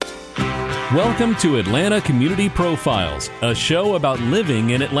Welcome to Atlanta Community Profiles, a show about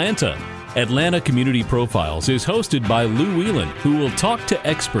living in Atlanta. Atlanta Community Profiles is hosted by Lou Whelan, who will talk to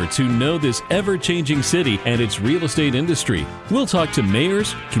experts who know this ever-changing city and its real estate industry. We'll talk to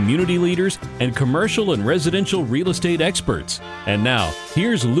mayors, community leaders, and commercial and residential real estate experts. And now,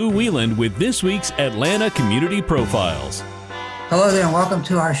 here's Lou Whelan with this week's Atlanta Community Profiles. Hello there and welcome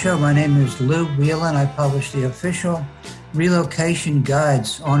to our show. My name is Lou Whelan. I publish the official relocation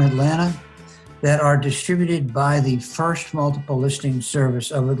guides on Atlanta that are distributed by the First Multiple Listing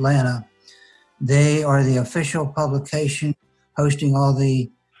Service of Atlanta. They are the official publication hosting all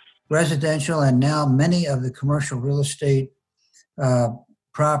the residential and now many of the commercial real estate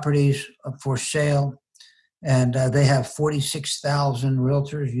properties for sale. And they have 46,000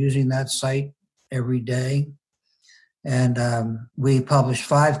 realtors using that site every day. And we publish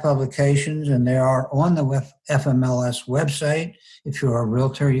 5 publications, and they are on the FMLS website. If you're a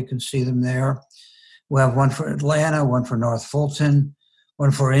realtor, you can see them there. We have one for Atlanta, one for North Fulton,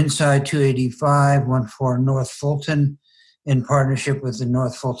 one for Inside 285, one for North Fulton in partnership with the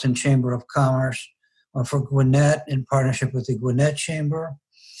North Fulton Chamber of Commerce, one for Gwinnett in partnership with the Gwinnett Chamber,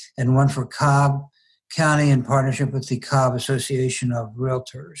 and one for Cobb County in partnership with the Cobb Association of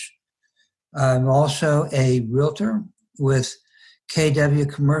Realtors. I'm also a realtor with KW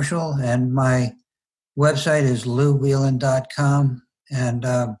Commercial, and my website is louwhelan.com. And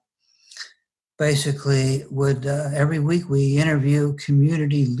basically, every week we interview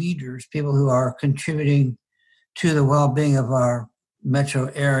community leaders, people who are contributing to the well-being of our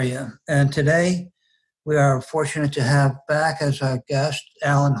metro area. And today, we are fortunate to have back as our guest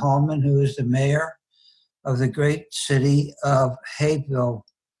Alan Hallman, who is the mayor of the great city of Hapeville.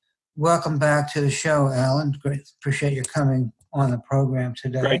 Welcome back to the show, Alan. Great, appreciate your coming on the program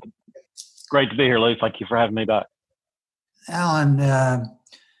today. Great to be here, Lou. Thank you for having me back. Alan,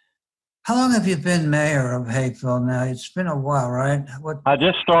 how long have you been mayor of Hapeville now? It's been a while, right? I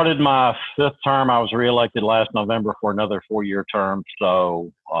just started my 5th term. I was reelected last November for another 4-year term.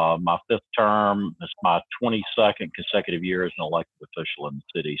 So my 5th term is my 22nd consecutive year as an elected official in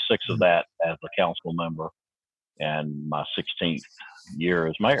the city, 6 of that as a council member, and my 16th year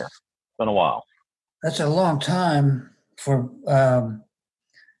as mayor. It's been a while. That's a long time for,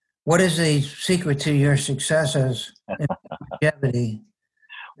 what is the secret to your successes in longevity?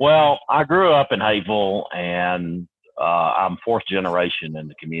 Well, I grew up in Hapeville, and I'm 4th generation in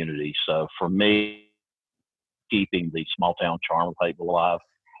the community. So for me, keeping the small town charm of Hapeville alive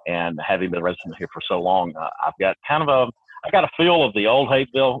and having been a resident here for so long, I've got I got a feel of the old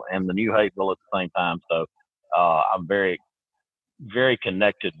Hapeville and the new Hapeville at the same time. So I'm very, very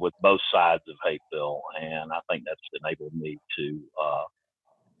connected with both sides of Hapeville, and I think that's enabled me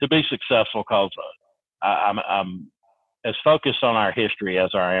to be successful because I'm as focused on our history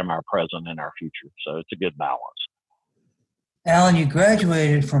as I am our present and our future. So it's a good balance. Alan, you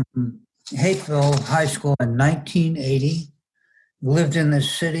graduated from Hapeville High School in 1980. You lived in the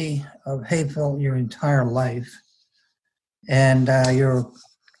city of Hapeville your entire life. And you're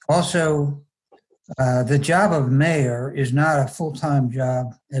also, the job of mayor is not a full-time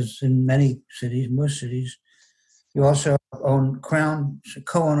job, as in many cities, most cities. You also own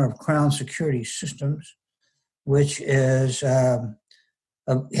co-owner of Crown Security Systems, which is have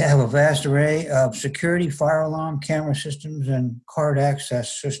a vast array of security, fire alarm, camera systems, and card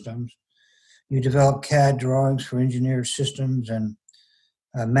access systems. You develop CAD drawings for engineered systems and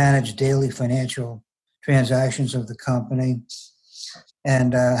manage daily financial transactions of the company.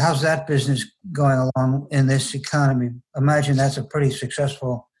 And how's that business going along in this economy? Imagine that's a pretty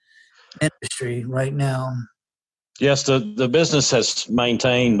successful industry right now. Yes, the business has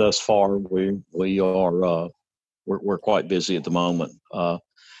maintained thus far. We're quite busy at the moment. Of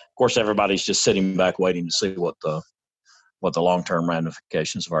course, everybody's just sitting back waiting to see what the long-term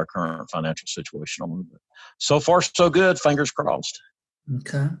ramifications of our current financial situation are. So far, so good. Fingers crossed.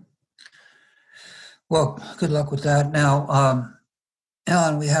 Okay. Well, good luck with that. Now,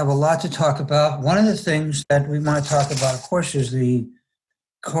 Alan, we have a lot to talk about. One of the things that we want to talk about, of course, is the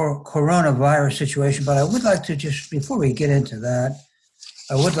coronavirus situation. But I would like to before we get into that,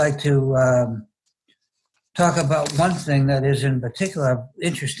 I would like to talk about one thing that is in particular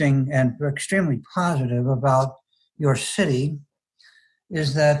interesting and extremely positive about your city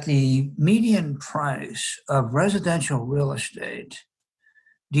is that the median price of residential real estate,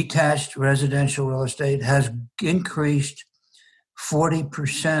 detached residential real estate, has increased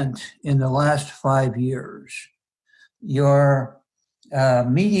 40% in the last 5 years. Your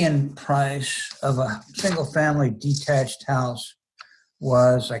median price of a single family detached house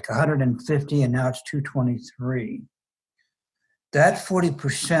was like $150, and now it's $223. that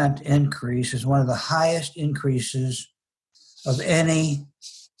 40% increase is one of the highest increases of any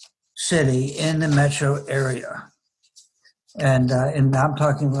city in the metro area. And I'm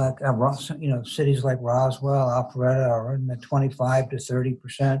talking like, cities like Roswell, Alpharetta are in the 25 to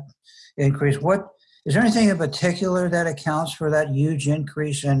 30% increase. Is there anything in particular that accounts for that huge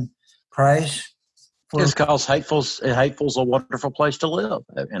increase in price? It's because Hateful's a wonderful place to live,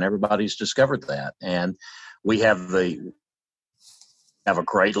 and everybody's discovered that. And we have a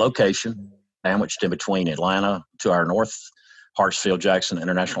great location sandwiched in between Atlanta to our north, Hartsfield-Jackson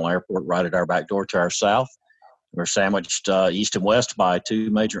International Airport right at our back door to our south. We're sandwiched east and west by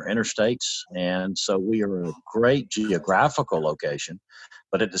two major interstates, and so we are a great geographical location.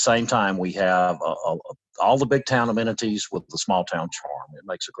 But at the same time, we have all the big town amenities with the small town charm. It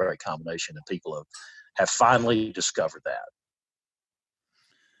makes a great combination, and people have finally discovered that.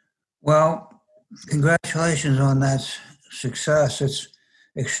 Well, congratulations on that success. It's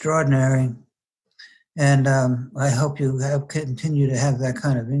extraordinary. And I hope you continue to have that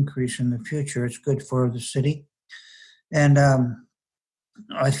kind of increase in the future. It's good for the city. And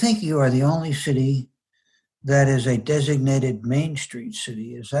I think you are the only city that is a designated Main Street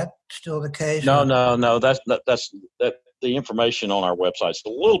city. Is that still the case? No. That's the information on our website is a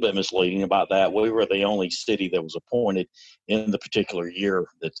little bit misleading about that. We were the only city that was appointed in the particular year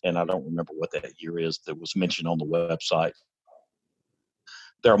and I don't remember what that year is that was mentioned on the website.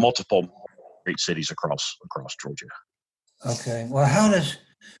 There are multiple great cities across Georgia. Okay. Well,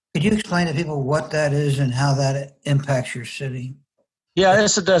 could you explain to people what that is and how that impacts your city? Yeah,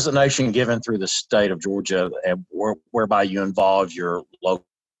 it's a designation given through the state of Georgia, and whereby you involve your local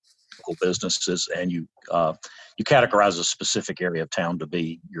businesses and you categorize a specific area of town to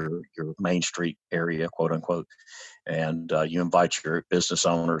be your Main Street area, quote unquote, and you invite your business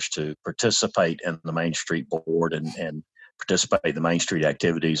owners to participate in the Main Street board and participate in the Main Street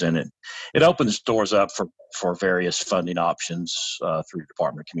activities, and it opens doors up for various funding options through the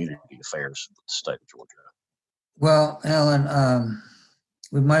Department of Community Affairs in the state of Georgia. Well, Alan,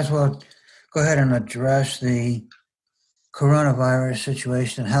 we might as well go ahead and address the coronavirus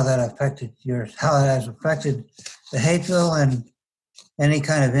situation and how that has affected the Hapeville, and any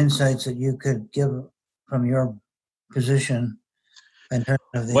kind of insights that you could give from your position in terms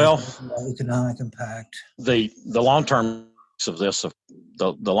of the economic impact. The long-term of this,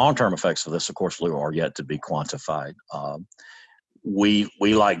 the long-term effects of this, of course, Lou, are yet to be quantified. We,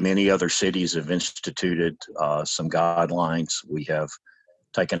 like many other cities, have instituted some guidelines. We have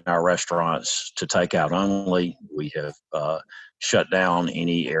taken our restaurants to takeout only. We have shut down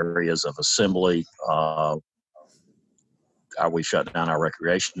any areas of assembly. We shut down our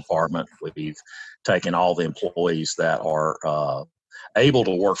recreation department. We've taken all the employees that are able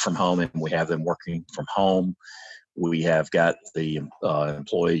to work from home, and we have them working from home. We have got the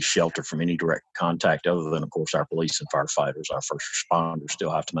employees sheltered from any direct contact other than, of course, our police and firefighters. Our first responders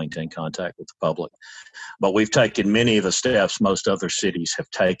still have to maintain contact with the public. But we've taken many of the steps most other cities have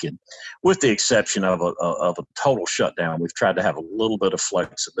taken, with the exception of a total shutdown. We've tried to have a little bit of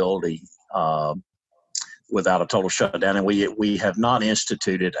flexibility without a total shutdown, and we have not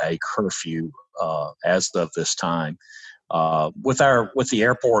instituted a curfew as of this time. With the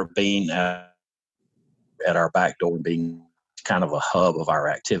airport being at our back door and being kind of a hub of our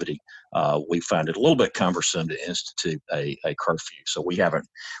activity, we find it a little bit cumbersome to institute a curfew. So we haven't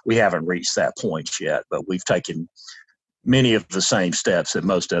reached that point yet, but we've taken many of the same steps that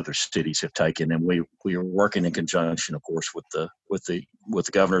most other cities have taken, and we are working in conjunction, of course, with the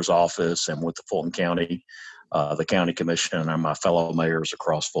governor's office and with the Fulton County, the county commission, and my fellow mayors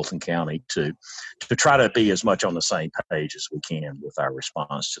across Fulton County to try to be as much on the same page as we can with our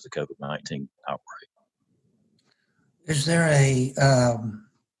response to the COVID-19 outbreak. Is there a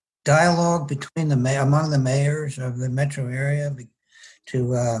dialogue among the mayors of the metro area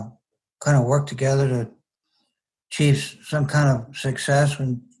to kind of work together to achieve some kind of success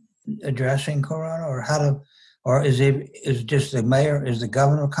when addressing corona, or is the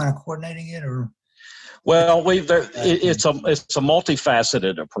governor kind of coordinating it, or? Well, it's a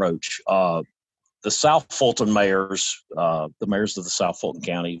multifaceted approach. The South Fulton mayors, the mayors of the South Fulton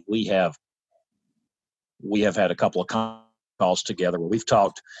County, we have had a couple of calls together where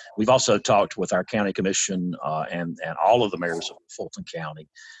we've also talked with our county commission and all of the mayors of Fulton County.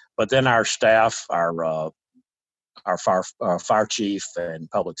 But then our staff, our fire chief and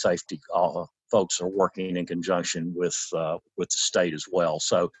public safety folks are working in conjunction with the state as well.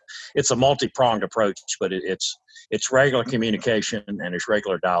 So it's a multi-pronged approach, but it's regular communication and it's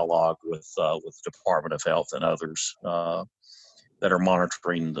regular dialogue with the Department of Health and others that are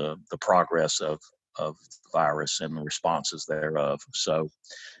monitoring the progress of of the virus and the responses thereof. So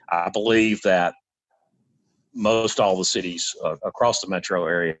I believe that most all the cities across the metro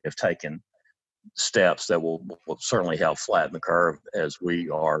area have taken steps that will certainly help flatten the curve as we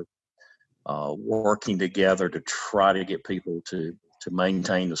are working together to try to get people to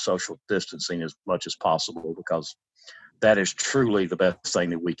maintain the social distancing as much as possible, because that is truly the best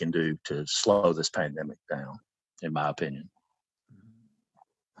thing that we can do to slow this pandemic down, in my opinion.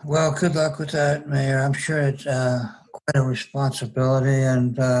 Well, good luck with that, Mayor. I'm sure it's quite a responsibility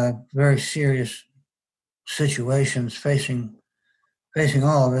and very serious situations facing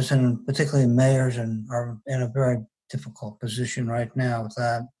all of us, and particularly mayors, and are in a very difficult position right now with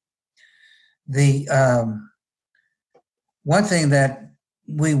that. The one thing that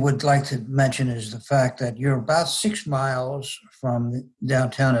we would like to mention is the fact that you're about 6 miles from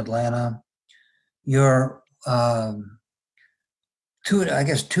downtown Atlanta. You're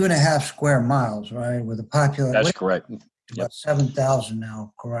 2.5 square miles, right? With a population. That's correct. About 7,000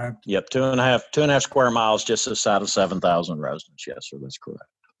 now, correct? Yep, 2.5 square miles just outside of 7,000 residents. Yes, sir, that's correct.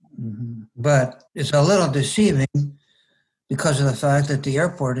 Mm-hmm. But it's a little deceiving because of the fact that the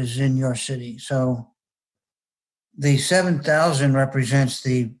airport is in your city. So the 7,000 represents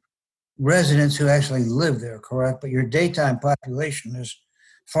the residents who actually live there, correct? But your daytime population is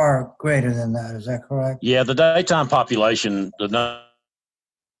far greater than that. Is that correct? Yeah, the daytime population, the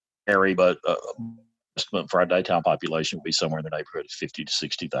area, but estimate for our daytime population would be somewhere in the neighborhood of 50 to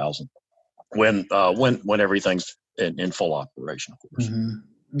 60,000 when everything's in full operation, of course. Mm-hmm.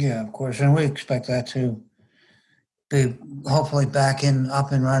 Yeah, of course, and we expect that to be hopefully up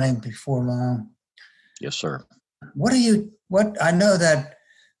and running before long. Yes, sir. What I know that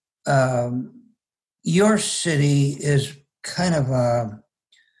your city is kind of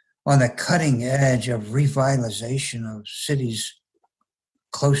on the cutting edge of revitalization of cities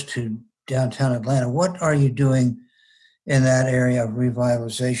close to downtown Atlanta. What are you doing in that area of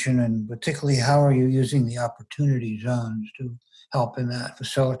revitalization, and particularly how are you using the opportunity zones to help in that,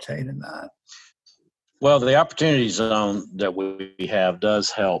 facilitate in that? Well, the opportunity zone that we have does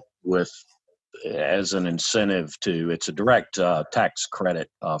help with, as an incentive it's a direct tax credit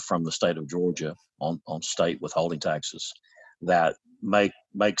from the state of Georgia on state withholding taxes that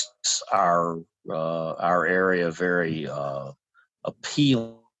makes our area very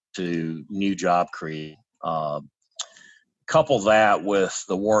appealing to new job creation. Couple that with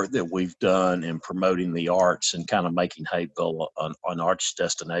the work that we've done in promoting the arts and kind of making Hapeville an arts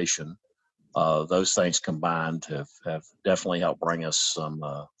destination. Those things combined have definitely helped bring us some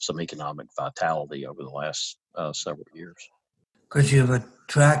economic vitality over the last several years. Because you've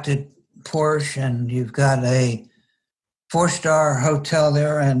attracted Porsche and you've got a 4-star hotel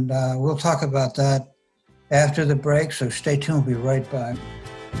there, and we'll talk about that after the break, so stay tuned. We'll be right back.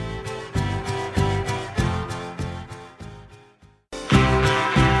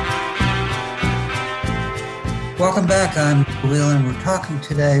 Welcome back. I'm Whelan. We're talking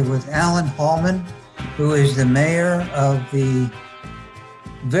today with Alan Hallman, who is the mayor of the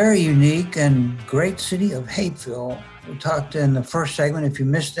very unique and great city of Hapeville. We talked in the first segment. If you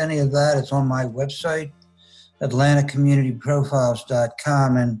missed any of that, it's on my website,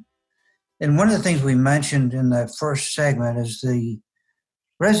 atlantacommunityprofiles.com. And one of the things we mentioned in the first segment is the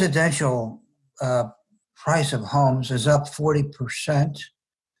residential price of homes is up 40%.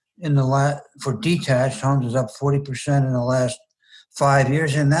 For detached homes is up 40% in the last 5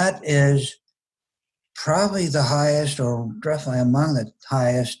 years, and that is probably the highest, or definitely among the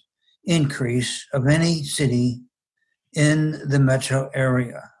highest, increase of any city in the metro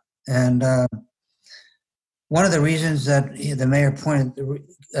area. And one of the reasons that the mayor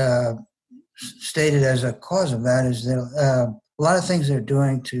stated as a cause of that is that a lot of things they're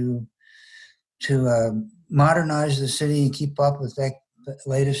doing to modernize the city and keep up with the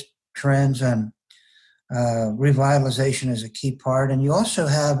latest trends, and revitalization is a key part. And you also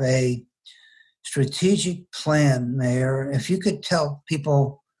have a strategic plan, Mayor. If you could tell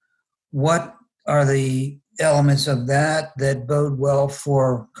people what are the elements of that bode well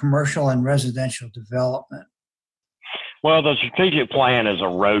for commercial and residential development. Well, the strategic plan is a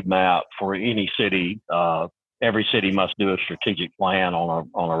roadmap for any city. Every city must do a strategic plan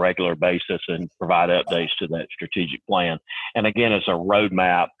on a regular basis and provide updates to that strategic plan. And again, it's a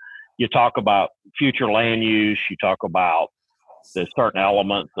roadmap. You talk about future land use. You talk about the certain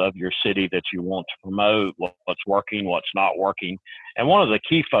elements of your city that you want to promote, what's working, what's not working. And one of the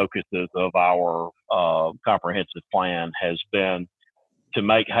key focuses of our comprehensive plan has been to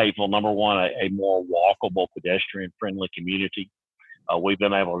make Hapeville, number one, a more walkable, pedestrian-friendly community. We've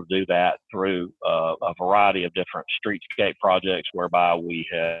been able to do that through a variety of different streetscape projects, whereby we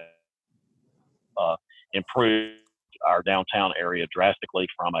have improved our downtown area drastically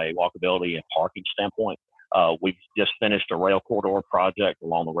from a walkability and parking standpoint. We've just finished a rail corridor project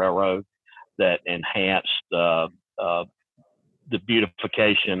along the railroad that enhanced the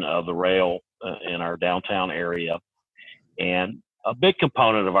beautification of the rail in our downtown area. And a big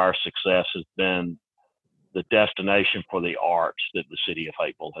component of our success has been the destination for the arts that the city of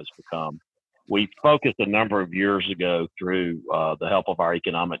Hapeville has become. We focused a number of years ago through the help of our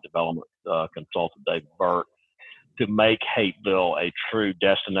economic development consultant, David Burt, to make Hapeville a true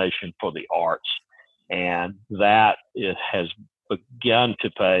destination for the arts. And that has begun to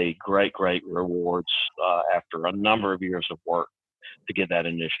pay great rewards after a number of years of work to get that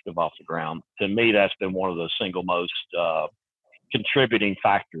initiative off the ground. To me, that's been one of the single most contributing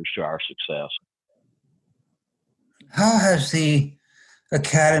factors to our success. How has the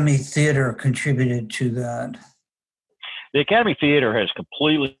Academy Theater contributed to that? The Academy Theater has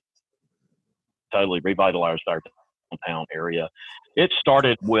totally revitalized our downtown area. It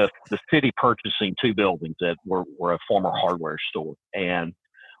started with the city purchasing two buildings that were a former hardware store. And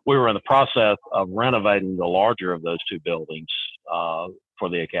we were in the process of renovating the larger of those two buildings for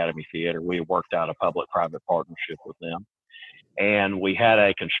the Academy Theater. We worked out a public-private partnership with them. And we had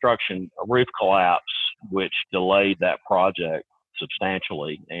a roof collapse, which delayed that project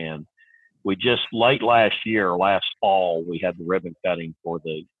substantially. And we just late last fall, we had the ribbon cutting for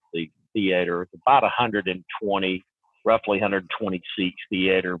the theater. It's about roughly 120 seats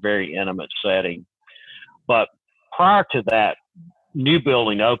theater, very intimate setting. But prior to that new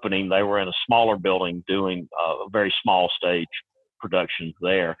building opening, they were in a smaller building doing very small stage productions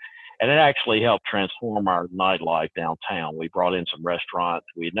there. And it actually helped transform our nightlife downtown. We brought in some restaurants.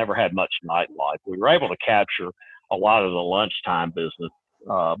 We had never had much nightlife. We were able to capture a lot of the lunchtime business,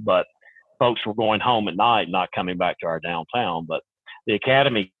 but folks were going home at night, not coming back to our downtown. But the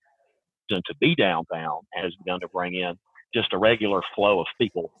Academy to be downtown has begun to bring in just a regular flow of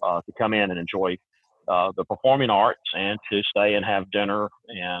people to come in and enjoy the performing arts and to stay and have dinner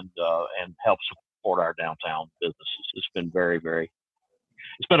and help support our downtown businesses. It's been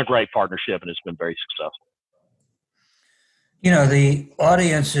it's been a great partnership, and it's been very successful. You know, the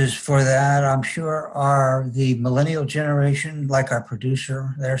audiences for that, I'm sure, are the millennial generation, like our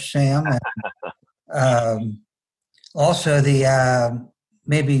producer there, Sam. And, also the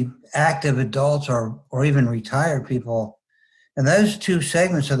maybe active adults or even retired people. And those two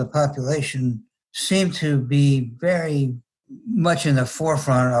segments of the population seem to be very much in the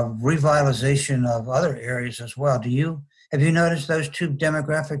forefront of revitalization of other areas as well. Have you noticed those two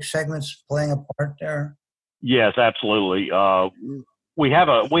demographic segments playing a part there? Yes, absolutely. We have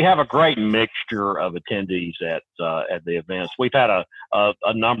a great mixture of attendees at the events. We've had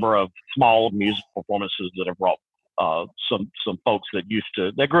a number of small music performances that have brought some folks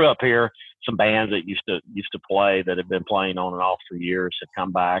that grew up here, some bands that used to play that have been playing on and off for years have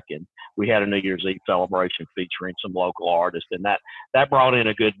come back, and we had a New Year's Eve celebration featuring some local artists, and that brought in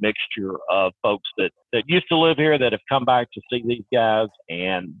a good mixture of folks that used to live here that have come back to see these guys,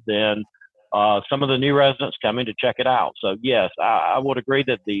 and then some of the new residents coming to check it out. So yes, I would agree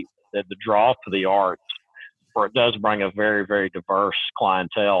that the draw to the arts, for it does bring a very, very diverse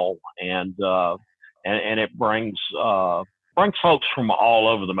clientele, and it brings folks from all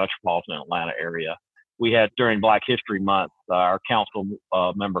over the metropolitan Atlanta area. We had, during Black History Month, our council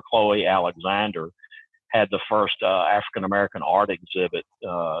member Chloe Alexander had the first African American art exhibit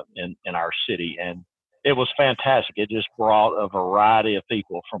in our city, and it was fantastic. It just brought a variety of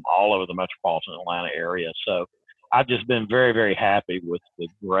people from all over the metropolitan Atlanta area. So I've just been very, very happy with the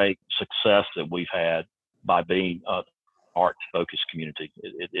great success that we've had by being an arts-focused community.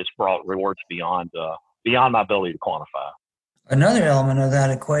 It's brought rewards beyond my ability to quantify. Another element of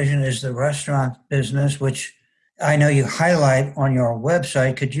that equation is the restaurant business, which I know you highlight on your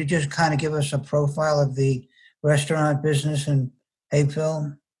website. Could you just kind of give us a profile of the restaurant business in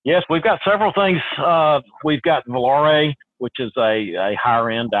Hapeville? Yes, we've got several things. We've got Valore, which is a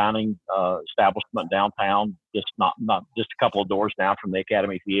higher-end dining establishment downtown, just not just a couple of doors down from the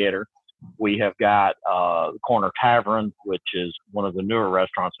Academy Theater. We have got Corner Tavern, which is one of the newer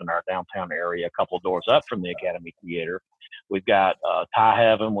restaurants in our downtown area, a couple of doors up from the Academy Theater. We've got Thai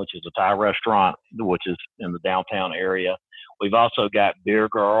Heaven, which is a Thai restaurant, which is in the downtown area. We've also got Beer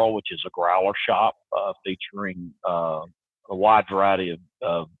Girl, which is a growler shop featuring a wide variety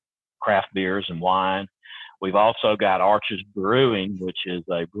of craft beers and wine. We've also got Arches Brewing, which is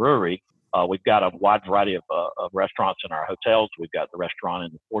a brewery. We've got a wide variety of restaurants in our hotels. We've got the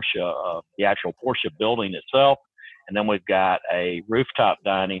restaurant in the actual Porsche building itself. And then we've got a rooftop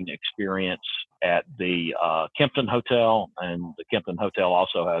dining experience at the Kempton Hotel, and the Kempton Hotel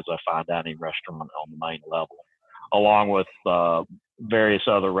also has a fine dining restaurant on the main level, along with various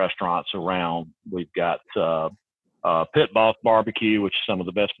other restaurants around. We've got Pit Boss Barbecue, which is some of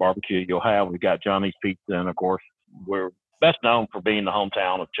the best barbecue you'll have. We've got Johnny's Pizza, and of course, we're best known for being the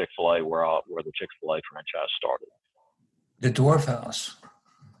hometown of Chick-fil-A, where the Chick-fil-A franchise started. The Dwarf House.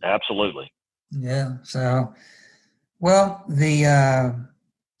 Absolutely. Yeah. So, well, the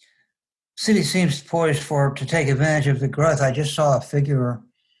city seems poised to take advantage of the growth. I just saw a figure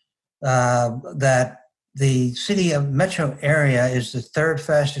that the city of metro area is the third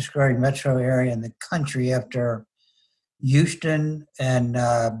fastest growing metro area in the country after Houston and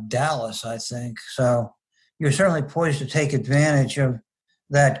Dallas, I think. So you're certainly poised to take advantage of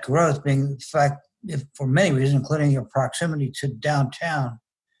that growth, being, in fact, for many reasons, including your proximity to downtown.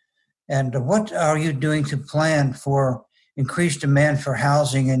 And what are you doing to plan for increased demand for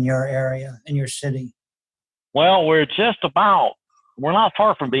housing in your area, in your city? Well, we're not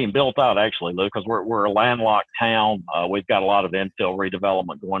far from being built out, actually, Lou, because we're a landlocked town. We've got a lot of infill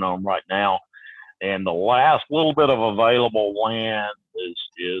redevelopment going on right now. And the last little bit of available land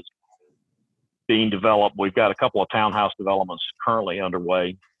is being developed. We've got a couple of townhouse developments currently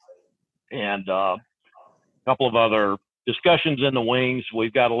underway, and a couple of other discussions in the wings.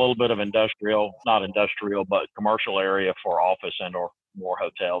 We've got a little bit of not industrial, but commercial area for office and or more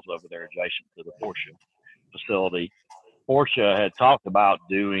hotels over there adjacent to the Porsche facility. Porsche had talked about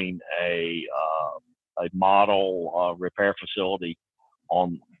doing a model repair facility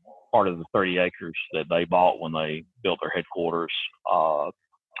on part of the 30 acres that they bought when they built their headquarters.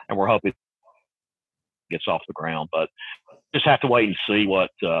 And we're hoping it gets off the ground, but just have to wait and see what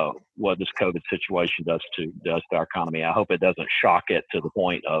this COVID situation does to our economy. I hope it doesn't shock it to the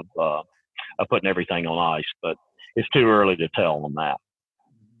point of putting everything on ice, but it's too early to tell on that.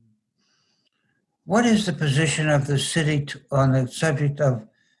 What is the position of the city on the subject of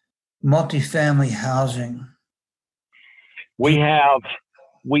multifamily housing? We have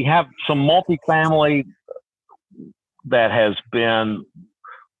some multifamily that has been,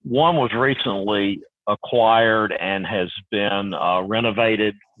 one was recently acquired and has been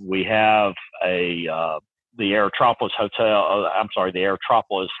renovated. We have the Aerotropolis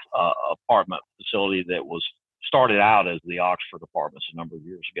apartment facility that was started out as the Oxford Apartments a number of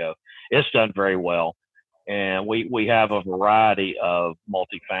years ago. It's done very well. And we have a variety of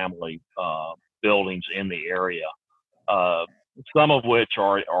multifamily buildings in the area, some of which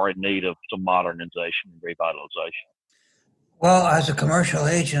are in need of some modernization and revitalization. Well, as a commercial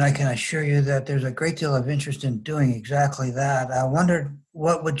agent, I can assure you that there's a great deal of interest in doing exactly that. I wondered,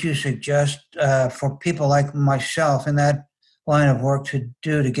 what would you suggest for people like myself in that line of work to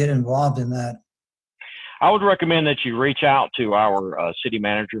do to get involved in that? I would recommend that you reach out to our city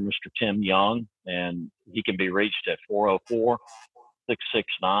manager, Mr. Tim Young, and he can be reached at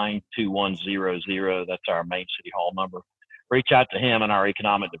 404-669-2100. That's our main city hall number. Reach out to him and our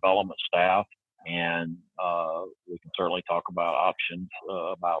economic development staff, and we can certainly talk about options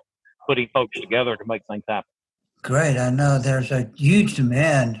about putting folks together to make things happen. Great. I know there's a huge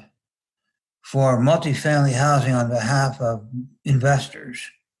demand for multifamily housing on behalf of investors,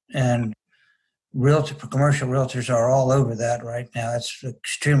 and commercial realtors are all over that right now. It's an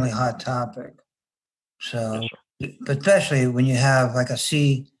extremely hot topic. So, yes, but especially when you have like a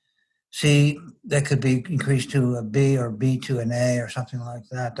C that could be increased to a B or B to an A or something like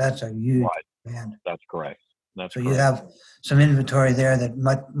that. That's a huge demand. That's correct. You have some inventory there that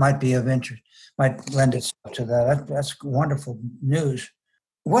might be of interest, might lend itself to that. That's wonderful news.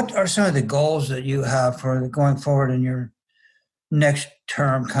 What are some of the goals that you have for going forward in your next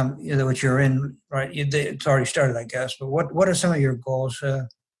term, which you're in, right? It's already started, I guess, but what are some of your goals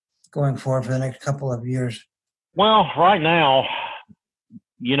going forward for the next couple of years? Well, right now,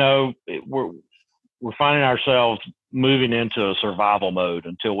 we're finding ourselves moving into a survival mode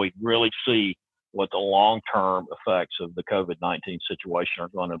until we really see what the long-term effects of the COVID-19 situation are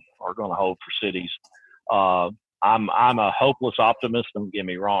going to hold for cities. I'm a hopeless optimist. Don't get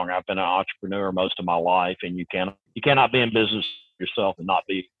me wrong. I've been an entrepreneur most of my life, and you cannot be in business yourself and not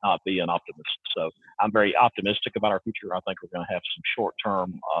be an optimist. So I'm very optimistic about our future. I think we're going to have some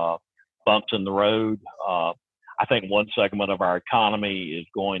short-term bumps in the road. I think one segment of our economy is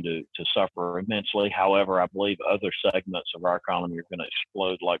going to suffer immensely. However, I believe other segments of our economy are going to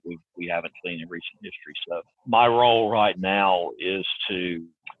explode like we haven't seen in recent history. So my role right now is to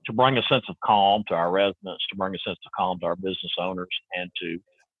bring a sense of calm to our residents, to bring a sense of calm to our business owners, and to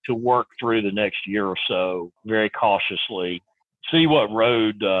work through the next year or so very cautiously, see what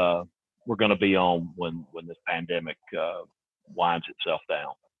road we're going to be on when this pandemic winds itself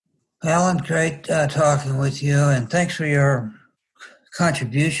down. Alan, great talking with you, and thanks for your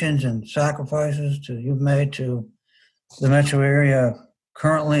contributions and sacrifices you've made to the metro area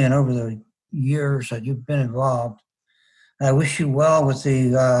currently and over the years that you've been involved. I wish you well with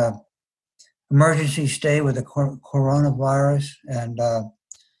the emergency stay with the coronavirus, and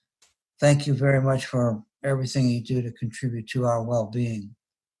thank you very much for everything you do to contribute to our well-being.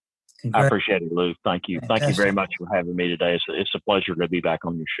 I appreciate it, Lou. Thank you. Fantastic. Thank you very much for having me today. It's a pleasure to be back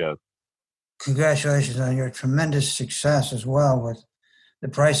on your show. Congratulations on your tremendous success as well with the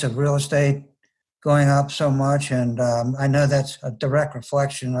price of real estate going up so much. And I know that's a direct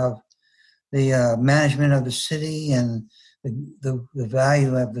reflection of the management of the city and the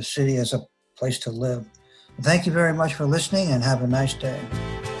value of the city as a place to live. Thank you very much for listening, and have a nice day.